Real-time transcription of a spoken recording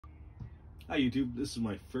Hi YouTube, this is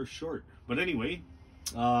my first short. But anyway,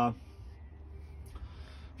 if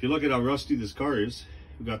you look at how rusty this car is,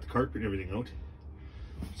 we got the carpet and everything out.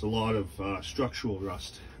 It's a lot of structural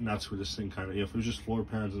rust, and that's where this thing kind of, if it was just floor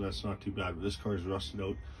pans, and that's not too bad, but this car is rusted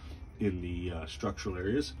out in the structural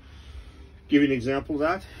areas. Give you an example of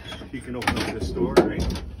that. You can open up this door,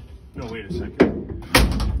 right? No, wait a second.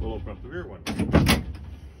 We'll open up the rear one.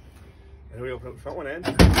 And we open up the front one, and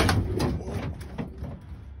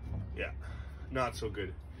yeah, not so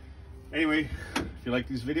good. Anyway, if you like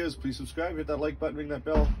these videos, please subscribe, hit that like button, ring that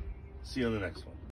bell. See you on the next one.